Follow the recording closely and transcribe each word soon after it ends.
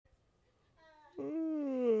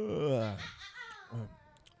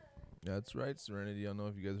That's right, Serenity. I don't know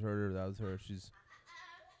if you guys heard her. That was her.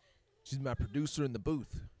 She's my producer in the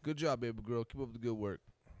booth. Good job, baby girl. Keep up the good work.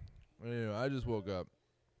 Anyway, I just woke up.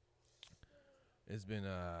 It's been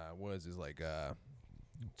what is this, like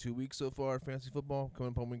 2 weeks so far? Fantasy football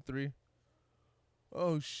coming up on week 3.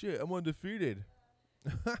 Oh shit, I'm undefeated.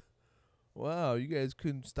 Wow, you guys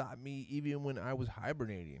couldn't stop me even when I was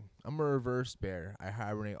hibernating. I'm a reverse bear. I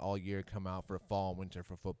hibernate all year, come out for fall and winter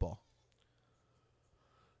for football.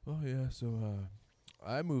 Oh yeah, so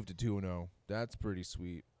I moved to 2-0. That's pretty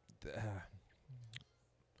sweet.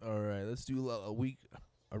 All right, let's do a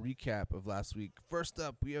recap of last week. First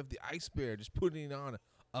up, we have the Ice Bear just putting on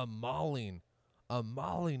a mauling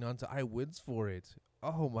onto I wins for it.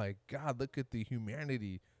 Oh my God, look at the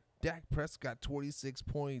humanity. Dak Prescott 26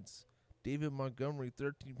 points. David Montgomery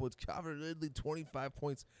 13 points. Calvin Ridley 25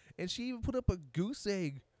 points, and she even put up a goose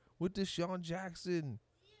egg with Deshaun Jackson.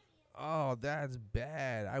 Oh, that's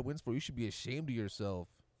bad. I wins for you. You should be ashamed of yourself.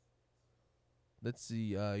 Let's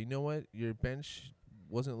see. You know what? Your bench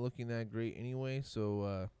wasn't looking that great anyway,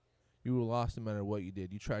 so you were lost no matter what you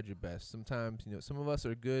did. You tried your best. Sometimes, some of us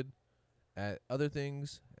are good at other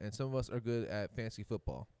things, and some of us are good at fantasy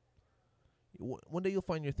football. One day you'll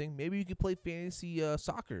find your thing. Maybe you could play fantasy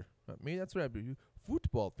soccer. Maybe that's what I do.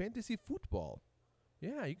 Football, fantasy football.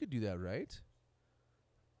 Yeah, you could do that, right?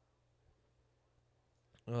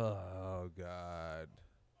 Oh, God.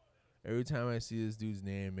 Every time I see this dude's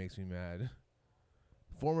name, it makes me mad.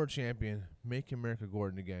 Former champion, Make America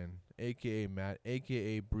Gordon again, a.k.a. Matt,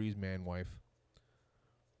 a.k.a. Bree's man wife.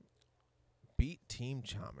 Beat Team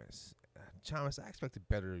Chamas. Chamas, I expected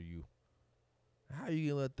better of you. How are you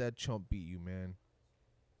going to let that chump beat you, man?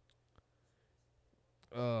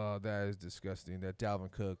 Oh, that is disgusting. That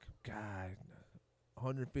Dalvin Cook. God.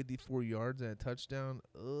 154 yards and a touchdown.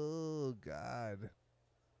 Oh, God.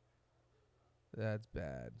 That's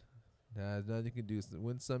bad. There's nothing you can do.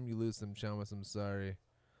 Win some, you lose some, Chamas. I'm sorry.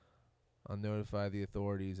 I'll notify the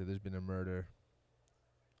authorities that there's been a murder.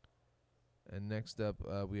 And next up,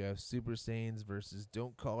 we have Super Saiyans versus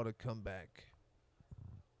Don't Call It a Comeback.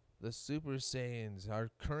 The Super Saiyans,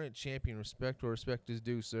 our current champion, respect where respect is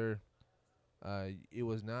due, sir. It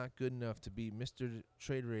was not good enough to beat Mr.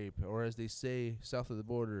 Trade Rape, or as they say south of the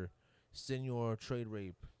border, Senor Trade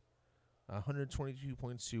Rape. 122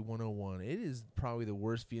 points to 101. It is probably the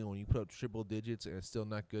worst feeling when you put up triple digits and it's still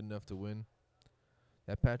not good enough to win.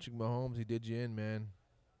 That Patrick Mahomes, he did you in, man.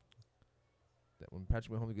 That when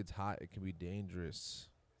Patrick Mahomes gets hot, it can be dangerous.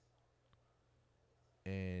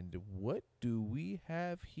 And what do we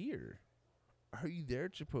have here? Are you there,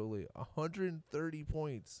 Chipotle? 130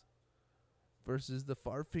 points versus the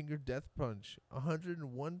Farfinger Death Punch.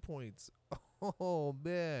 101 points. Oh,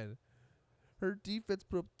 man. Her defense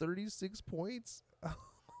put up 36 points.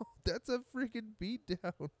 That's a freaking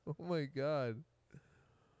beatdown. Oh, my God.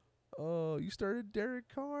 Oh, you started Derek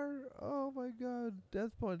Carr? Oh, my God.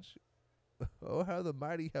 Death Punch. Oh, how the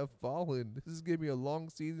mighty have fallen. This is going to be a long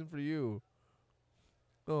season for you.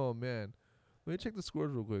 Oh, man. Let me check the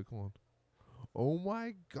scores real quick. Hold on. Oh,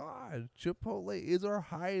 my God. Chipotle is our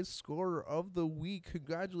highest scorer of the week.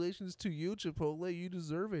 Congratulations to you, Chipotle. You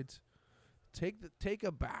deserve it. Take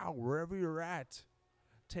a bow wherever you're at.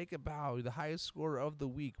 Take a bow. You're the highest scorer of the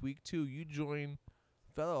week. Week 2, you join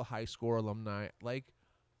fellow high score alumni like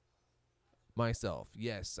myself.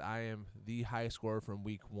 Yes, I am the highest scorer from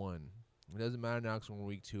week 1. It doesn't matter now because we're in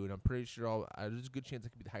week 2, and I'm pretty sure there's a good chance I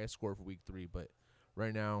could be the highest scorer for week 3. But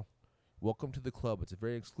right now, welcome to the club. It's a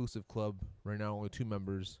very exclusive club. Right now, only 2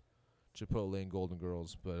 members, Chipotle and Golden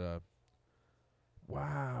Girls. But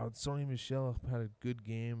wow, Sony Michelle had a good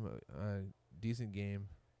game, decent game.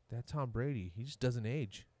 That Tom Brady, he just doesn't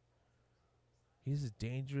age. He's as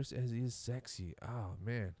dangerous as he is sexy. Oh,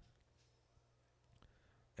 man.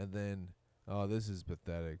 And then, oh, this is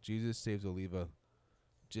pathetic. Jesus Saves Oliva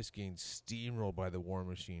just getting steamrolled by the War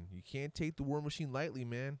Machine. You can't take the War Machine lightly,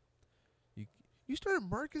 man. You started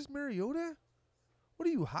Marcus Mariota? What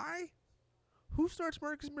are you, high? Who starts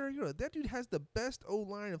Marcus Mariota? That dude has the best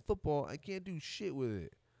O-line in football. I can't do shit with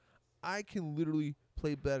it. I can literally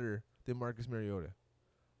play better than Marcus Mariota.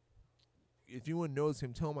 If anyone knows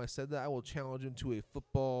him, tell him I said that. I will challenge him to a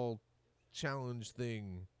football challenge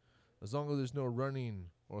thing. As long as there's no running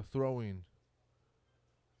or throwing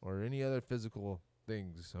or any other physical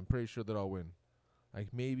things, I'm pretty sure that I'll win. Like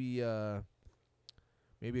maybe a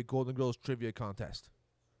Golden Girls trivia contest.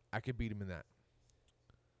 I could beat him in that.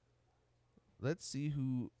 Let's see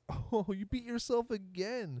who... Oh, you beat yourself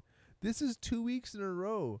again. This is 2 weeks in a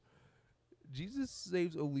row. Jesus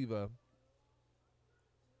Saves Oliva,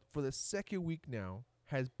 for the second week now,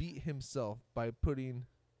 has beat himself by putting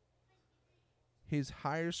his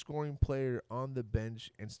higher scoring player on the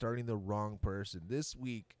bench and starting the wrong person. This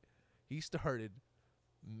week, he started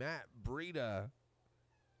Matt Breida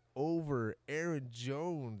over Aaron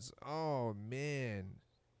Jones. Oh, man.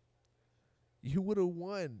 You would have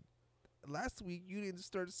won. Last week, you didn't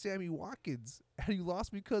start Sammy Watkins, and you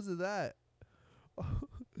lost because of that.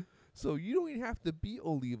 So you don't even have to beat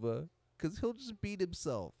Oliva because he'll just beat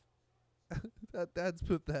himself. That's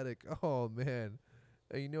pathetic. Oh, man.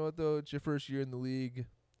 And you know what, though? It's your first year in the league.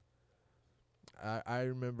 I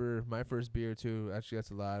remember my first beer, too. Actually,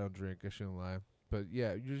 that's a lie. I don't drink. I shouldn't lie. But,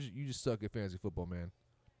 yeah, you just suck at fantasy football, man.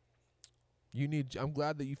 I'm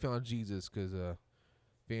glad that you found Jesus because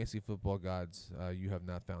fantasy football gods, you have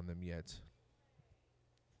not found them yet.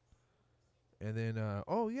 And then,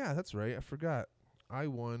 oh, yeah, that's right. I forgot. I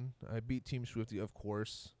won. I beat Team Swifty, of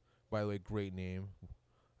course. By the way, great name.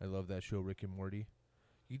 I love that show, Rick and Morty.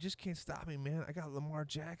 You just can't stop me, man. I got Lamar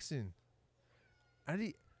Jackson.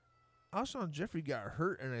 Alshon Jeffrey got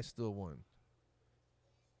hurt, and I still won.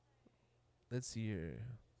 Let's see here.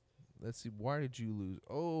 Let's see. Why did you lose?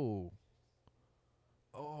 Oh,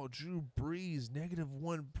 Drew Brees,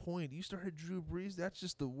 -1 point. You started Drew Brees? That's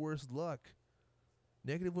just the worst luck.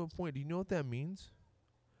 -1 point. Do you know what that means?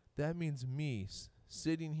 That means me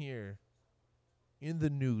sitting here in the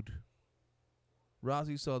nude.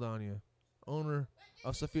 Razi Saldana, owner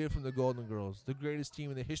of Sophia from the Golden Girls, the greatest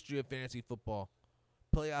team in the history of fantasy football,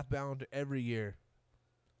 playoff bound every year,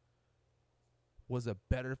 was a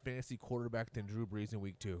better fantasy quarterback than Drew Brees in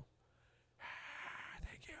week 2.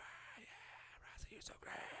 Thank you. Yeah, Razi, you're so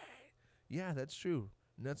great. Yeah, that's true.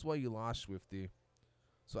 And that's why you lost, Swifty.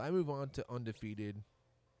 So I move on to undefeated.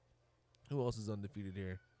 Who else is undefeated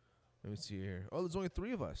here? Let me see here. Oh, there's only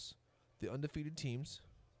 3 of us. The undefeated teams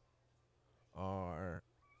are...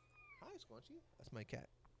 Hi, Squanchy. That's my cat.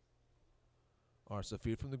 Are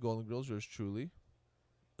Sophia from the Golden Girls, yours truly.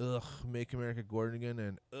 Ugh, Make America Gordon again.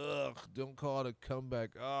 And ugh, don't call it a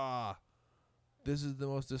comeback. This is the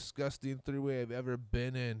most disgusting 3-way I've ever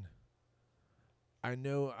been in. I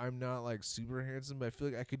know I'm not like super handsome, but I feel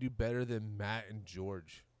like I could do better than Matt and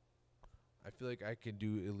George. I feel like I can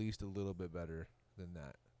do at least a little bit better than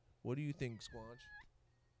that. What do you think, Squanch?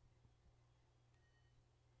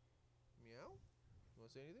 Meow? You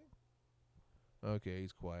want to say anything? Okay,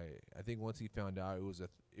 he's quiet. I think once he found out it was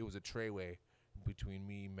a treyway between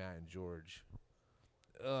me, Matt, and George.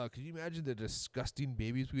 Could you imagine the disgusting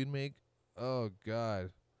babies we'd make? Oh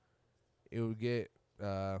God, it would get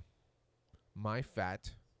my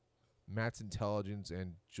fat, Matt's intelligence,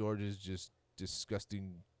 and George's just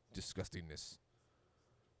disgustingness.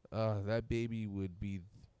 That baby would be.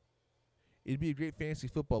 It'd be a great fantasy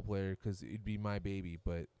football player because it'd be my baby,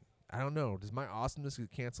 but I don't know. Does my awesomeness get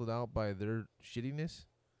canceled out by their shittiness?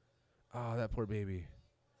 Oh, that poor baby.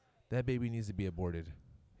 That baby needs to be aborted.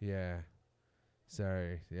 Yeah.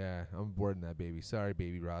 Sorry. Yeah, I'm aborting that baby. Sorry,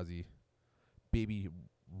 baby Rozzy. Baby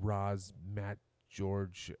Roz, Matt,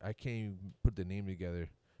 George. I can't even put the name together.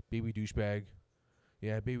 Baby douchebag.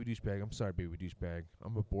 Yeah, baby douchebag. I'm sorry, baby douchebag.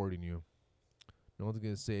 I'm aborting you. No one's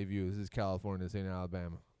going to save you. This is California. This ain't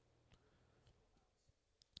Alabama.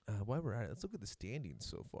 While we're at it, let's look at the standings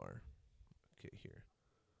so far. Okay, here.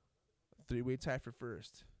 3-way tie for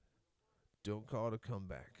first. Don't call it a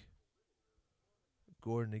comeback.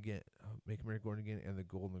 Gordon again. Make America Gordon again and the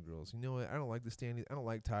Golden Girls. You know what? I don't like the standings. I don't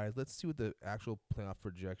like ties. Let's see what the actual playoff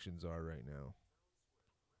projections are right now.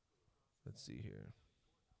 Let's see here.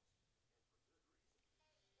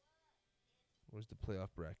 Where's the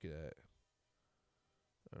playoff bracket at?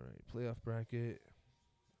 All right, playoff bracket.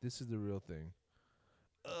 This is the real thing.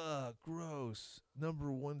 Gross.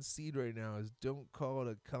 Number 1 seed right now is Don't Call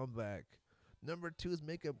It a Comeback. Number 2 is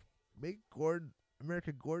Make Gordon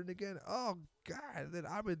America Gordon again. Oh God, then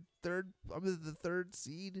I'm in the 3rd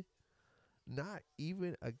seed. Not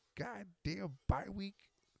even a goddamn bye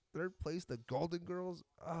week. 3rd place, the Golden Girls.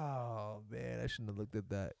 Oh man, I shouldn't have looked at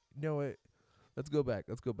that. You know what? Let's go back.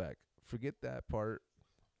 Forget that part.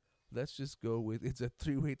 Let's just go with it's a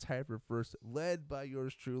 3-way tie for first, led by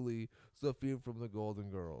yours truly, Sophia from the Golden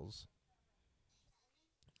Girls.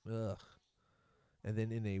 Ugh. And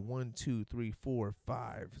then in a 1, 2, 3, 4,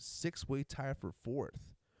 5, 6-way tie for 4th,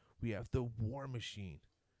 we have the War Machine,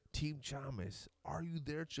 Team Chamas, Are You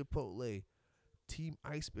There Chipotle, Team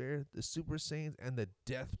Ice Bear, the Super Saiyans, and the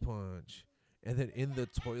Death Punch. And then in the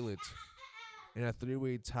toilet, in a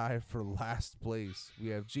 3-way tie for last place, we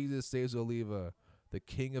have Jesus Saves Oliva, the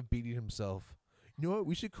king of beating himself. You know what?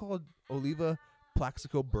 We should call Oliva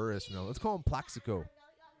Plaxico Burris now. Let's call him Plaxico.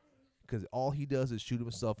 Because all he does is shoot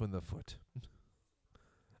himself in the foot.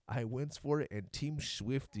 I went for it, and Team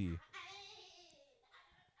Swifty.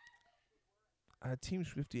 Team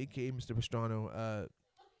Swifty, a.k.a. Mr. Pastrano,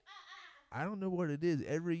 I don't know what it is.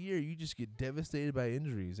 Every year, you just get devastated by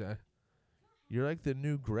injuries. You're like the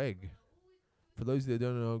new Greg. For those that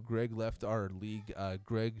don't know, Greg left our league.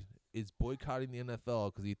 Greg is boycotting the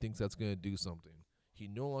NFL because he thinks that's going to do something. He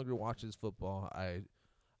no longer watches football.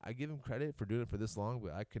 I give him credit for doing it for this long,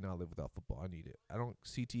 but I cannot live without football. I need it. I don't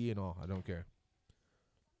CTE and all. I don't care.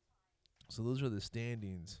 So those are the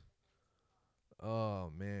standings.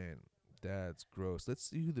 Oh, man. That's gross. Let's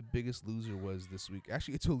see who the biggest loser was this week.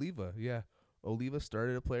 Actually, it's Oliva. Yeah. Oliva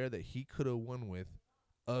started a player that he could have won with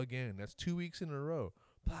again. That's 2 weeks in a row.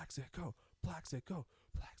 Plaxico, Plaxico,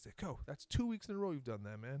 Plaxico. That's 2 weeks in a row you've done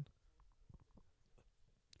that, man.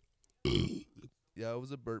 Yeah, it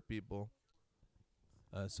was a burp, people.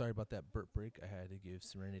 Sorry about that burp break. I had to give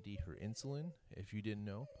Serenity her insulin. If you didn't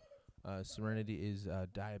know, Serenity is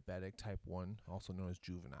diabetic type 1, also known as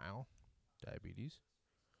juvenile diabetes.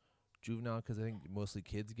 Juvenile because I think mostly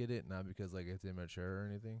kids get it, not because like it's immature or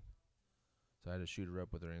anything. So I had to shoot her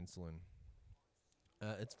up with her insulin.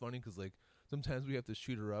 It's funny because like sometimes we have to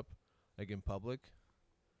shoot her up like in public,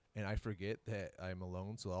 and I forget that I'm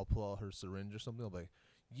alone. So I'll pull out her syringe or something. I'll be like,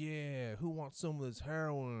 "Yeah, who wants some of this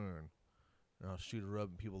heroin?" And I'll shoot her up,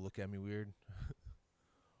 and people look at me weird.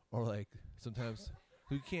 Or like sometimes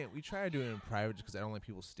we try to do it in private just because I don't like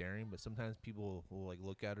people staring. But sometimes people will like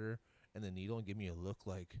look at her and the needle and give me a look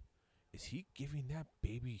like, is he giving that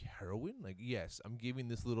baby heroin? Like, yes, I'm giving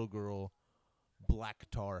this little girl black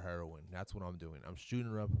tar heroin. That's what I'm doing. I'm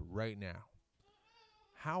shooting her up right now.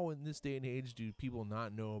 How in this day and age do people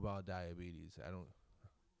not know about diabetes?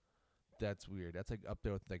 That's weird. That's like up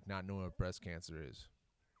there with like not knowing what breast cancer is.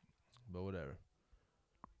 But whatever.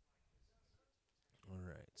 All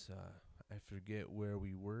right. I forget where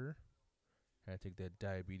we were. Had to take that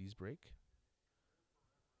diabetes break.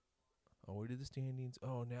 Oh, where did the standings?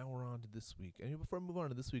 Oh, now we're on to this week. And before I move on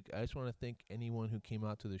to this week, I just want to thank anyone who came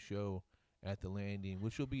out to the show at the landing,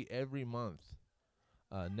 which will be every month.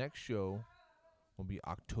 Next show will be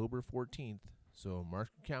October 14th. So mark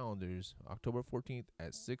your calendars. October 14th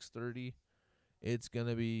at 6:30. It's going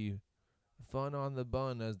to be fun on the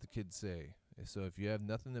bun, as the kids say. So if you have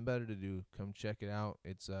nothing better to do, come check it out.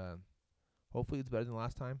 It's hopefully it's better than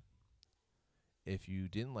last time. If you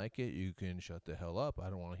didn't like it, you can shut the hell up. I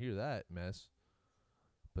don't want to hear that mess.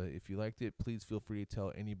 But if you liked it, please feel free to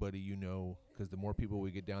tell anybody you know, because the more people we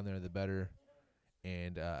get down there, the better.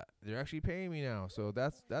 And they're actually paying me now, so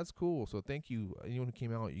that's cool. So thank you, anyone who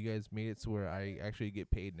came out. You guys made it so where I actually get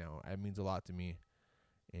paid now. That means a lot to me.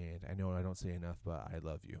 And I know I don't say enough, but I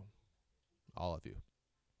love you. All of you.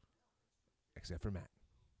 Except for Matt.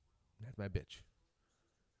 That's my bitch.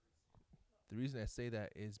 The reason I say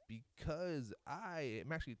that is because I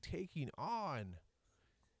am actually taking on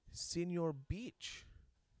Senior Beach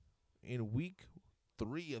in week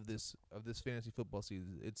 3 of this fantasy football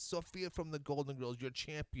season. It's Sophia from the Golden Girls, your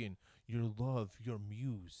champion, your love, your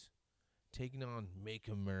muse, taking on Make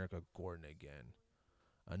America Gordon again.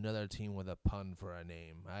 Another team with a pun for a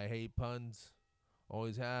name. I hate puns.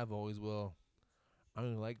 Always have, always will. I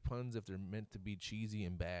only like puns if they're meant to be cheesy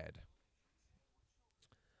and bad.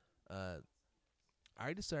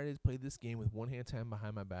 I decided to play this game with one hand tied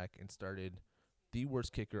behind my back and started the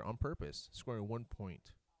worst kicker on purpose, scoring 1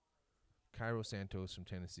 point. Cairo Santos from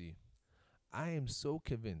Tennessee. I am so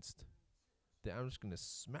convinced that I'm just going to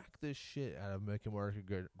smack this shit out of Make America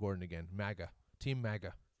Gordon again. MAGA. Team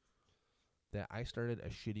MAGA. That I started a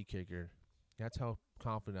shitty kicker. That's how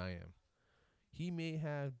confident I am. He may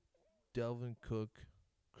have Delvin Cook,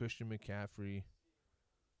 Christian McCaffrey,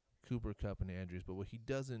 Cooper Kupp, and Andrews, but what he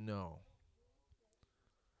doesn't know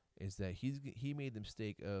is that he made the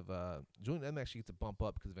mistake of Julian Edelman actually gets a bump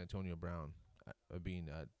up because of Antonio Brown being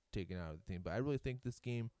taken out of the team. But I really think this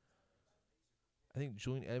game, I think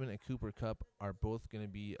Julian Edelman and Cooper Kupp are both going to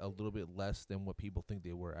be a little bit less than what people think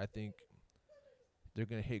they were. I think they're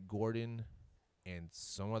going to hit Gordon and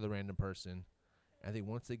some other random person. I think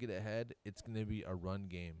once they get ahead, it's going to be a run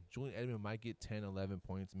game. Julian Edelman might get 10, 11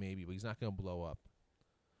 points maybe, but he's not going to blow up.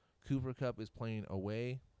 Cooper Kupp is playing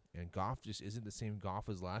away, and Goff just isn't the same Goff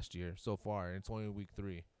as last year so far, and it's only week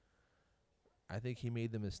 3. I think he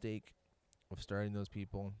made the mistake of starting those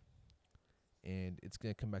people, and it's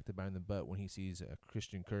going to come back to bite him in the butt when he sees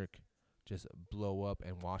Christian Kirk just blow up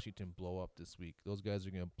and Washington blow up this week. Those guys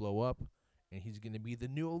are going to blow up, and he's going to be the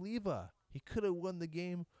new Oliva. He could have won the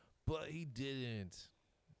game, but he didn't.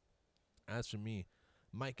 As for me,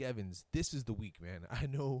 Mike Evans, this is the week, man. I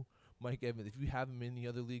know Mike Evans. If you have him in the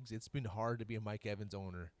other leagues, it's been hard to be a Mike Evans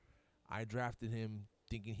owner. I drafted him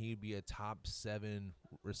thinking he'd be a top 7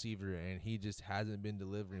 receiver, and he just hasn't been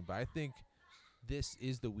delivering. But I think this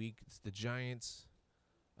is the week. It's the Giants.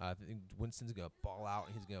 I think Winston's going to ball out,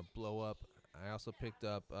 and he's going to blow up. I also picked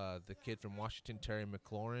up the kid from Washington, Terry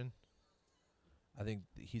McLaurin. I think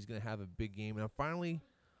he's going to have a big game. And I'm finally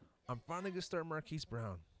going to start Marquise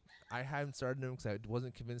Brown. I haven't started him because I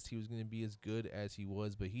wasn't convinced he was going to be as good as he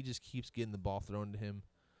was, but he just keeps getting the ball thrown to him.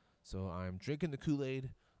 So I'm drinking the Kool-Aid.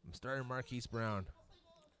 I'm starting Marquise Brown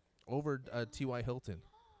over T.Y. Hilton.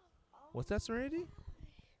 What's that, Serenity?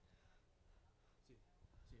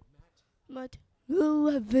 Matt.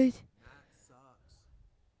 Matt sucks.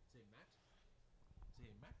 Say Matt. Say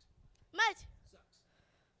Matt. Matt. Sucks.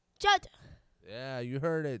 Chad. Yeah, you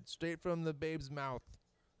heard it. Straight from the babe's mouth.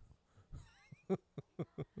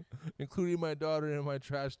 Including my daughter and my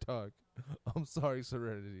trash talk. I'm sorry,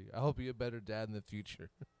 Serenity. I'll be a better dad in the future.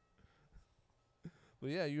 But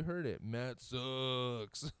yeah, you heard it. Matt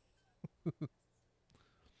sucks.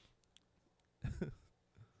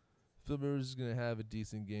 Phil Rivers is going to have a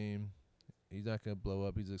decent game. He's not going to blow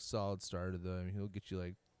up. He's a solid starter, though. I mean, he'll get you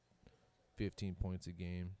like 15 points a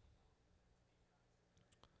game.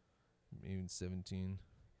 Even 17.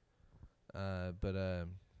 But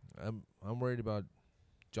I'm worried about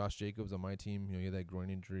Josh Jacobs on my team. You know, he had that groin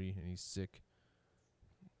injury, and he's sick.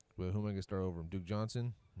 But who am I going to start over him? Duke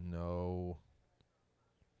Johnson? No.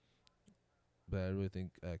 But I really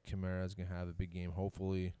think Kamara is going to have a big game,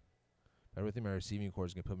 hopefully. I really think my receiving core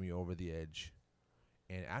is going to put me over the edge.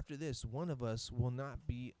 And after this, one of us will not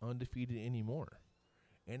be undefeated anymore.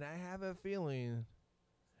 And I have a feeling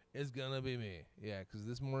it's going to be me. Yeah, because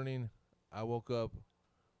this morning I woke up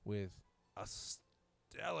with a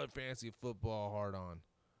stellar fantasy football hard on.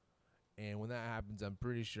 And when that happens, I'm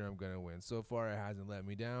pretty sure I'm going to win. So far, it hasn't let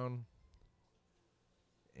me down.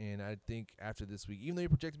 And I think after this week, even though you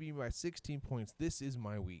projected me by 16 points, this is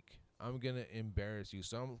my week. I'm going to embarrass you.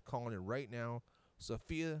 So I'm calling it right now.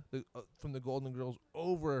 Sophia from the Golden Girls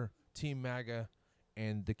over Team MAGA.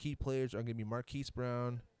 And the key players are going to be Marquise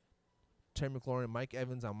Brown, Terry McLaurin, Mike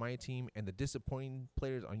Evans on my team. And the disappointing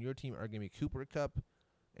players on your team are going to be Cooper Kupp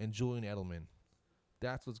and Julian Edelman.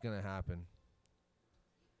 That's what's going to happen.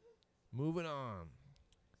 Moving on.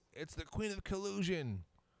 It's the Queen of Collusion.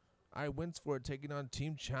 I went for it, taking on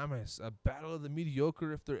Team Chamas. A battle of the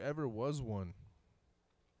mediocre if there ever was one.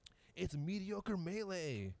 It's mediocre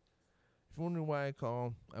melee. If you're wondering why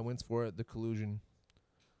I went for it, the collusion.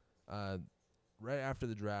 Right after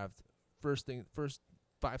the draft, first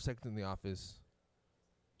 5 seconds in the office,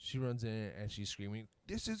 she runs in and she's screaming,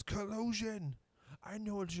 "This is collusion! I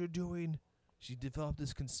know what you're doing." She developed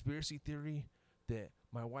this conspiracy theory that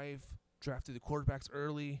my wife drafted the quarterbacks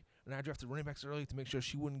early and I drafted running backs early to make sure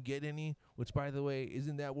she wouldn't get any, which, by the way,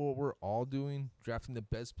 isn't that what we're all doing? Drafting the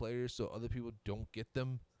best players so other people don't get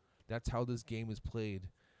them? That's how this game is played.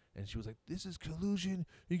 And she was like, "This is collusion.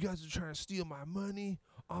 You guys are trying to steal my money.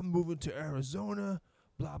 I'm moving to Arizona.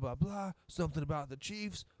 Blah, blah, blah. Something about the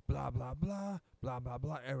Chiefs. Blah, blah, blah. Blah, blah,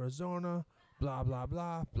 blah. Arizona. Blah, blah,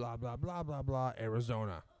 blah. Blah, blah, blah, blah, blah.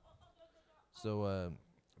 Arizona." So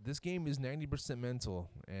this game is 90% mental.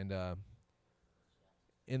 And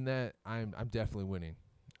in that, I'm definitely winning.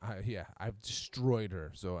 I've destroyed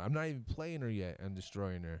her. So I'm not even playing her yet. I'm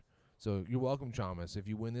destroying her. So you're welcome, Chamas. If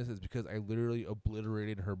you win this, it's because I literally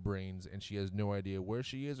obliterated her brains and she has no idea where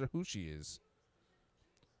she is or who she is.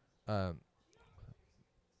 I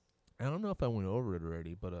don't know if I went over it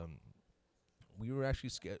already, but we were actually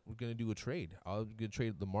we're going to do a trade. I was going to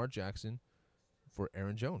trade Lamar Jackson for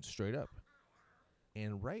Aaron Jones, straight up.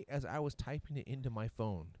 And right as I was typing it into my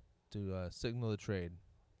phone to signal the trade,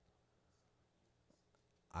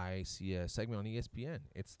 I see a segment on ESPN.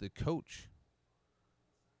 It's the coach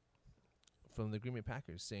from the Green Bay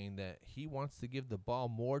Packers saying that he wants to give the ball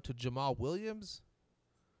more to Jamal Williams.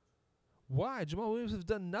 Why? Jamal Williams has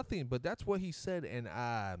done nothing, but that's what he said. And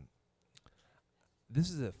this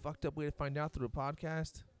is a fucked up way to find out through a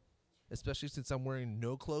podcast, especially since I'm wearing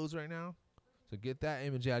no clothes right now. So get that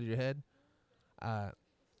image out of your head.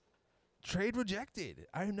 Trade rejected.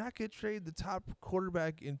 I'm not going to trade the top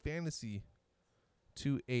quarterback in fantasy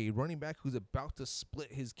to a running back who's about to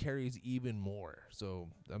split his carries even more. So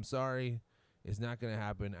I'm sorry. It's not going to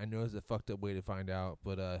happen. I know it's a fucked up way to find out,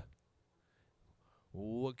 but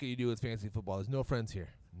what can you do with fantasy football? There's no friends here.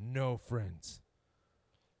 No friends.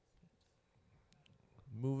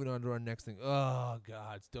 Moving on to our next thing. Oh,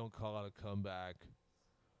 God. Don't call it a comeback.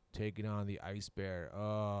 Taking on the Ice Bear.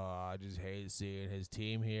 Oh, I just hate seeing his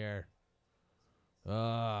team here.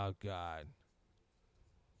 Oh, God.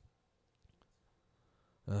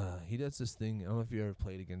 He does this thing. I don't know if you ever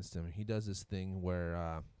played against him. He does this thing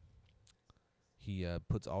where He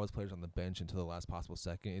puts all his players on the bench until the last possible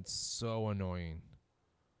second. It's so annoying.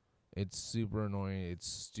 It's super annoying. It's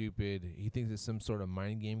stupid. He thinks it's some sort of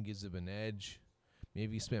mind game, gives him an edge.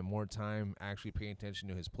 Maybe he spent more time actually paying attention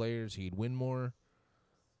to his players, he'd win more.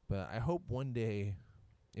 But I hope one day,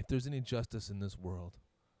 if there's any justice in this world,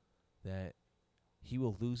 that he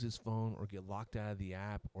will lose his phone or get locked out of the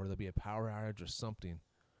app, or there'll be a power outage or something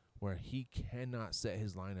where he cannot set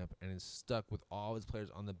his lineup and is stuck with all his players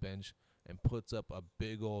on the bench and puts up a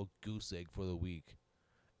big old goose egg for the week.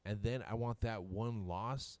 And then I want that one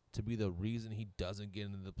loss to be the reason he doesn't get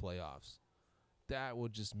into the playoffs. That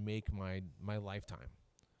would just make my lifetime.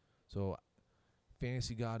 So,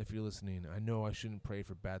 Fantasy God, if you're listening, I know I shouldn't pray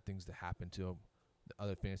for bad things to happen to the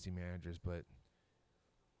other fantasy managers, but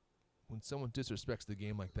when someone disrespects the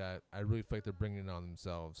game like that, I really feel like they're bringing it on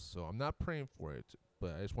themselves. So I'm not praying for it,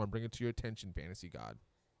 but I just want to bring it to your attention, Fantasy God,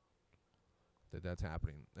 that's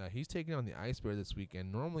happening. He's taking on the Ice Bear this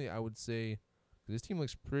weekend. Normally, I would say this team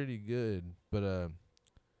looks pretty good, but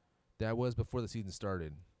that was before the season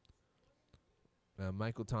started.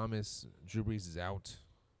 Michael Thomas, Drew Brees is out.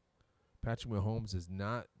 Patrick Mahomes is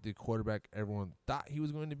not the quarterback everyone thought he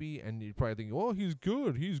was going to be, and you're probably thinking, "Oh, he's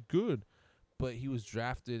good." But he was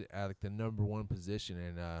drafted at like the number 1 position,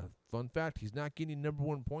 and fun fact, he's not getting number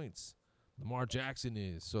 1 points. Lamar Jackson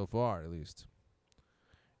is, so far at least.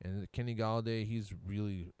 And Kenny Galladay, he's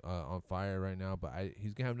really on fire right now, but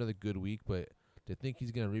he's gonna have another good week. But to think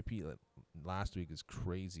he's gonna repeat last week is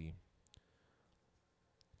crazy.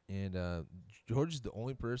 And George is the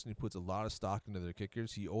only person who puts a lot of stock into their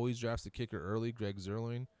kickers. He always drafts the kicker early, Greg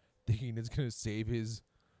Zerline, thinking it's going to save his.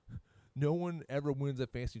 No one ever wins a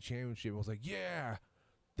fantasy championship. I was like, yeah,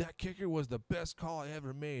 that kicker was the best call I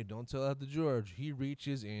ever made. Don't tell that to George. He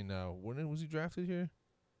reaches in, when was he drafted here?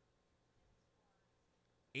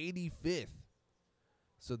 85th.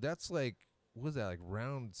 So that's like, what was that, like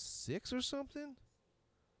round 6 or something?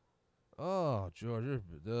 Oh, George,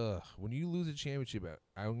 when you lose a championship,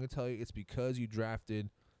 I'm going to tell you it's because you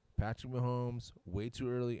drafted Patrick Mahomes way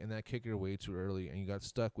too early and that kicker way too early, and you got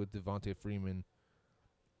stuck with Devontae Freeman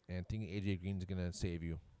and thinking A.J. Green's going to save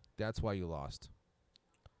you. That's why you lost.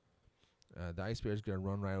 The Ice Bear's going to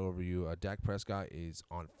run right over you. Dak Prescott is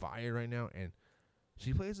on fire right now, and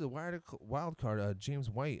she plays the wild card, James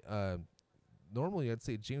White. Normally, I'd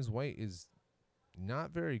say James White is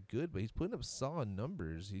not very good, but he's putting up solid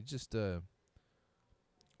numbers. He just, I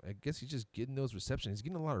guess he's just getting those receptions. He's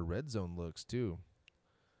getting a lot of red zone looks, too.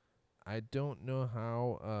 I don't know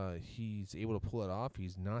how he's able to pull it off.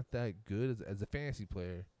 He's not that good as a fantasy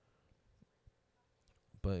player.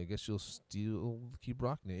 But I guess she'll still keep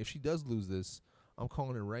rocking it. If she does lose this, I'm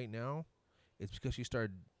calling it right now. It's because she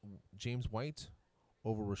started James White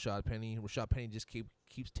over Rashad Penny. Rashad Penny just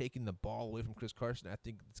keeps taking the ball away from Chris Carson. I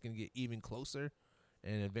think it's going to get even closer.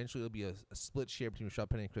 And eventually it'll be a split share between Rashad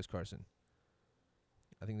Penny and Chris Carson.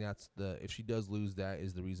 I think if she does lose, that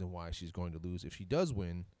is the reason why she's going to lose. If she does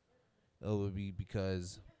win, it will be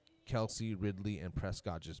because Kelsey, Ridley, and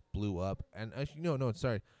Prescott just blew up. And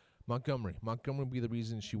sorry, Montgomery. Montgomery will be the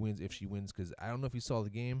reason she wins if she wins, because I don't know if you saw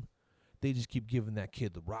the game. They just keep giving that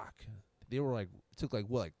kid the rock. They were like, took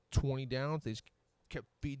 20 downs. They just kept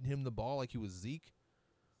feeding him the ball like he was Zeke.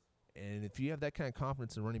 And if you have that kind of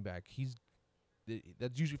confidence in running back,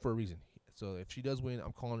 that's usually for a reason. So if she does win,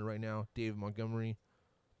 I'm calling it right now. David Montgomery.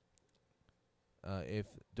 If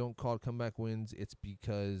don't call it comeback wins, it's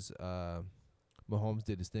because Mahomes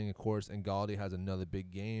did his thing, of course, and Galladay has another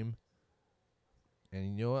big game.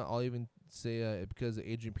 And you know what? I'll even say because of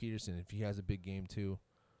Adrian Peterson, if he has a big game too,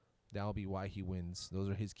 that'll be why he wins. Those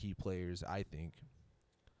are his key players, I think.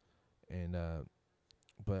 And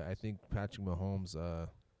but I think Patrick Mahomes, I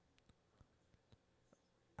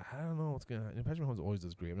don't know what's gonna happen. Patrick Mahomes always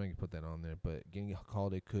does great. I'm not gonna put that on there, but getting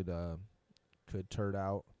Galladay could turn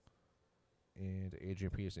out, and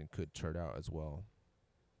Adrian Peterson could turn out as well.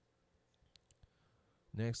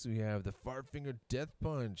 Next, we have the Fart Finger Death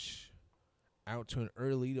Punch out to an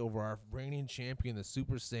early lead over our reigning champion, the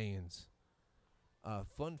Super Saiyans.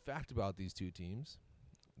 Fun fact about these two teams,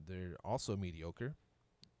 they're also mediocre.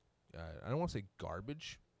 I don't want to say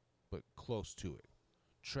garbage, but close to it.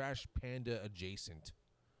 Trash Panda adjacent,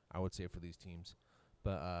 I would say, for these teams.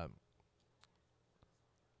 But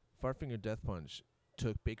Fartfinger Death Punch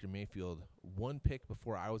took Baker Mayfield one pick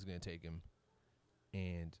before I was going to take him.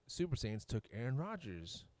 And Super Saiyans took Aaron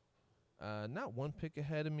Rodgers. Not one pick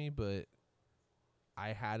ahead of me, but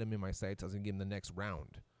I had him in my sights. I was going to give him the next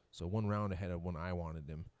round. So one round ahead of when I wanted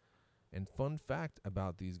him. And fun fact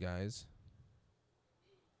about these guys,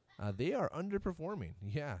 they are underperforming.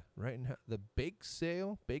 Yeah, right now. The bake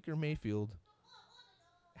sale, Baker Mayfield,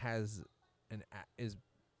 has is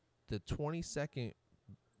the 22nd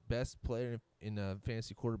best player in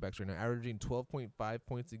fantasy quarterbacks right now, averaging 12.5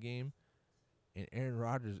 points a game, and Aaron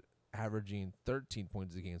Rodgers averaging 13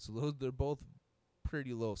 points a game. So they're both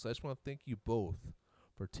pretty low. So I just want to thank you both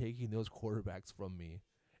for taking those quarterbacks from me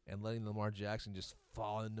and letting Lamar Jackson just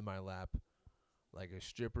fall into my lap like a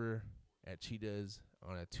stripper at Cheetah's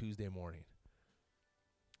on a Tuesday morning.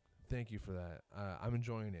 Thank you for that. I'm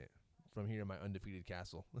enjoying it from here in my undefeated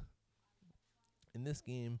castle. In this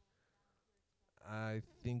game, I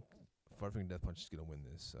think Farfinger Death Punch is going to win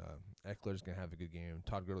this. Eckler's going to have a good game.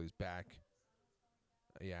 Todd Gurley's back.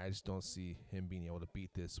 I just don't see him being able to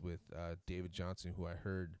beat this with David Johnson, who I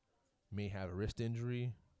heard may have a wrist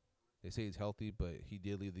injury. They say he's healthy, but he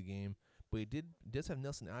did leave the game. But he does have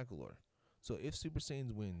Nelson Aguilar. So if Super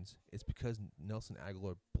Saiyans wins, it's because Nelson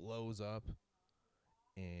Aguilar blows up.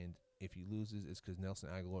 And if he loses, it's because Nelson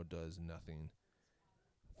Aguilar does nothing.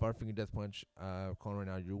 Farfinger Death Punch, calling right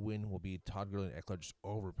now, your win will be Todd Gurley and Eckler just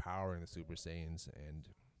overpowering the Super Saiyans. And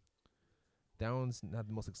that one's not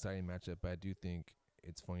the most exciting matchup, but I do think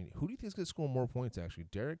it's funny. Who do you think is going to score more points, actually?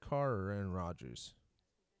 Derek Carr or Aaron Rodgers?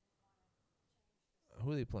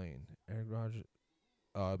 Who are they playing? Aaron Rodgers?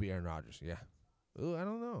 Oh, it'll be Aaron Rodgers, yeah. Ooh, I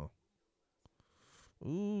don't know.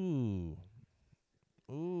 Ooh,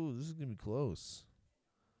 this is going to be close.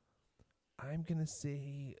 I'm going to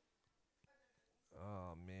say,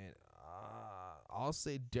 oh, man. I'll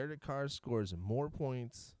say Derek Carr scores more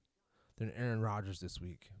points than Aaron Rodgers this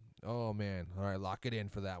week. Oh, man. All right, lock it in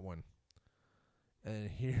for that one. And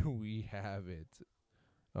here we have it.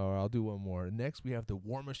 Or I'll do one more. Next, we have the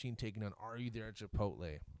War Machine taking on Are You There at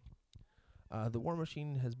Chipotle. The War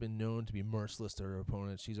Machine has been known to be merciless to her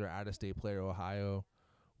opponents. She's our out-of-state player, Ohio.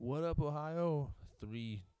 What up, Ohio?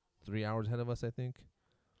 Three hours ahead of us, I think.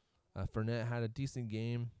 Fournette had a decent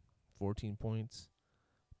game, 14 points.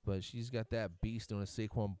 But she's got that beast known as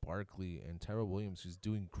Saquon Barkley and Tyrell Williams, who's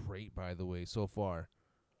doing great, by the way, so far,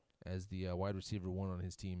 as the wide receiver one on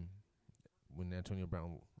his team when Antonio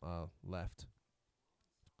Brown left.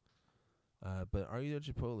 But Are You There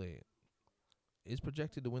Chipotle is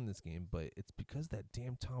projected to win this game, but it's because of that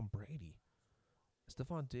damn Tom Brady.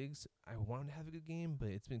 Stephon Diggs, I want him to have a good game, but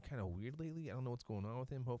it's been kind of weird lately. I don't know what's going on with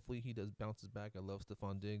him. Hopefully he does bounces back. I love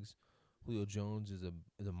Stephon Diggs. Julio Jones is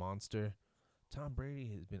a monster. Tom Brady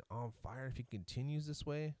has been on fire. If he continues this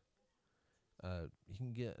way, he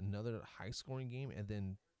can get another high-scoring game, and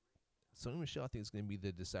then Sony Michel, I think, is going to be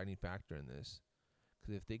the deciding factor in this.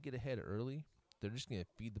 Because if they get ahead early, they're just going to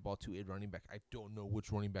feed the ball to a running back. I don't know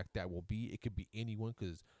which running back that will be. It could be anyone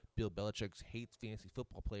because Bill Belichick hates fantasy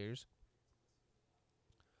football players.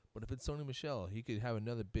 But if it's Sony Michel, he could have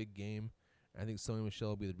another big game. I think Sony Michel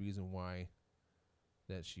will be the reason why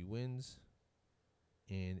that she wins.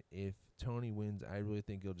 And if Tony wins, I really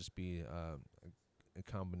think it'll just be a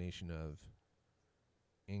combination of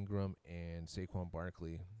Ingram and Saquon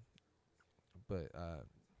Barkley. But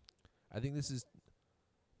I think this is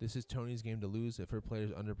Tony's game to lose. If her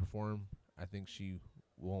players underperform, I think she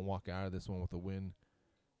won't walk out of this one with a win.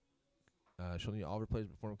 She'll need all of her players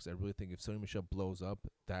to perform because I really think if Sony Michel blows up,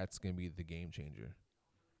 that's going to be the game changer.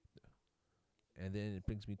 And then it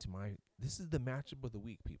brings me to this is the matchup of the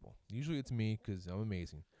week, people. Usually it's me because I'm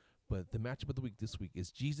amazing. But the matchup of the week this week is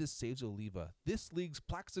Jesus Saves Oliva. This league's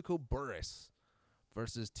Plaxico Burris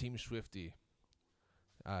versus Team Swifty.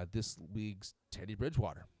 This league's Teddy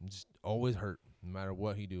Bridgewater. Just always hurt. No matter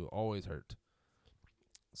what he do, always hurt.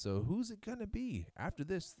 So who's it going to be? After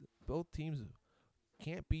this, both teams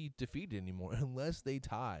can't be defeated anymore unless they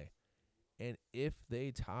tie. And if they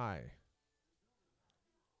tie,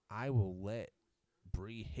 I will let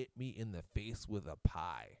Bree hit me in the face with a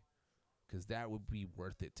pie. Because that would be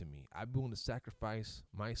worth it to me. I'm willing to sacrifice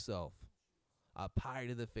myself a pie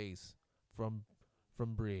to the face from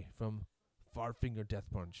Bree, from Farfinger Death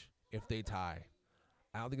Punch, if they tie.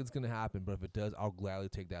 I don't think it's going to happen, but if it does, I'll gladly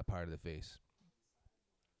take that pie to the face.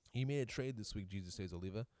 He made a trade this week, Jesus Saves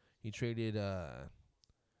Oliva. He traded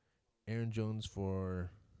Aaron Jones for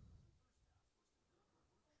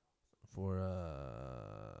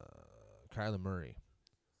Kyler Murray.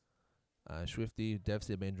 Swifty,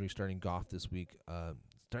 devastated by injury, starting Goff this week.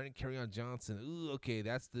 Starting Kerryon Johnson. Ooh, okay,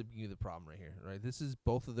 that's the problem right here. Right, this is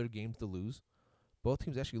both of their games to lose. Both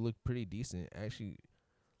teams actually look pretty decent. Actually,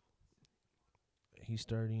 he's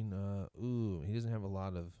starting. He doesn't have a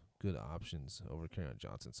lot of good options over Kerryon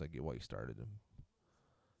Johnson, so I get why he started him.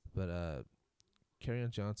 But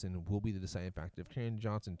Kerryon Johnson will be the deciding factor. If Kerryon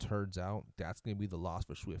Johnson turns out, that's going to be the loss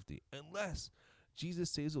for Swifty. Unless Jesus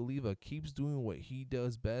Saves Oliva keeps doing what he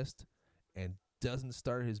does best and doesn't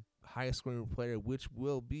start his highest scoring player, which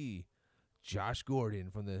will be Josh Gordon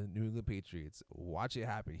from the New England Patriots. Watch it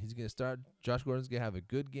happen. He's going to start. Josh Gordon's going to have a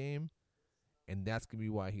good game, and that's going to be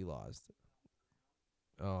why he lost.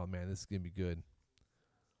 Oh, man, this is going to be good.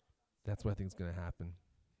 That's what I think is going to happen.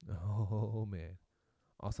 Oh, man.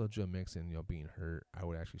 Also, Joe Mixon, being hurt, I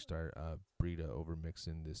would actually start Breida over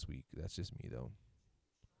Mixon this week. That's just me, though.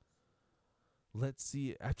 Let's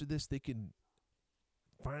see. After this, they can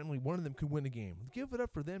finally, one of them could win a game. Give it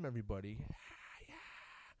up for them, everybody. Yeah.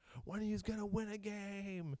 One of you's going to win a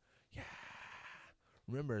game. Yeah.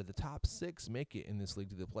 Remember, the top 6 make it in this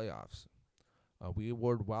league to the playoffs. We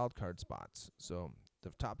award wild card spots. So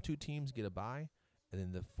the top 2 teams get a bye, and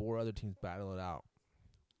then the 4 other teams battle it out.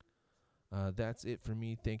 That's it for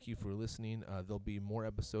me. Thank you for listening. There'll be more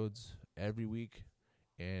episodes every week.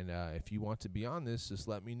 And if you want to be on this, just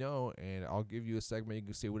let me know, and I'll give you a segment. You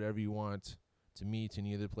can say whatever you want to me, to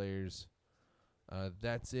any other players.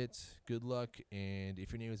 That's it. Good luck. And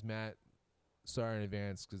if your name is Matt, sorry in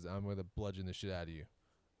advance because I'm going to bludgeon the shit out of you.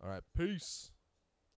 All right. Peace.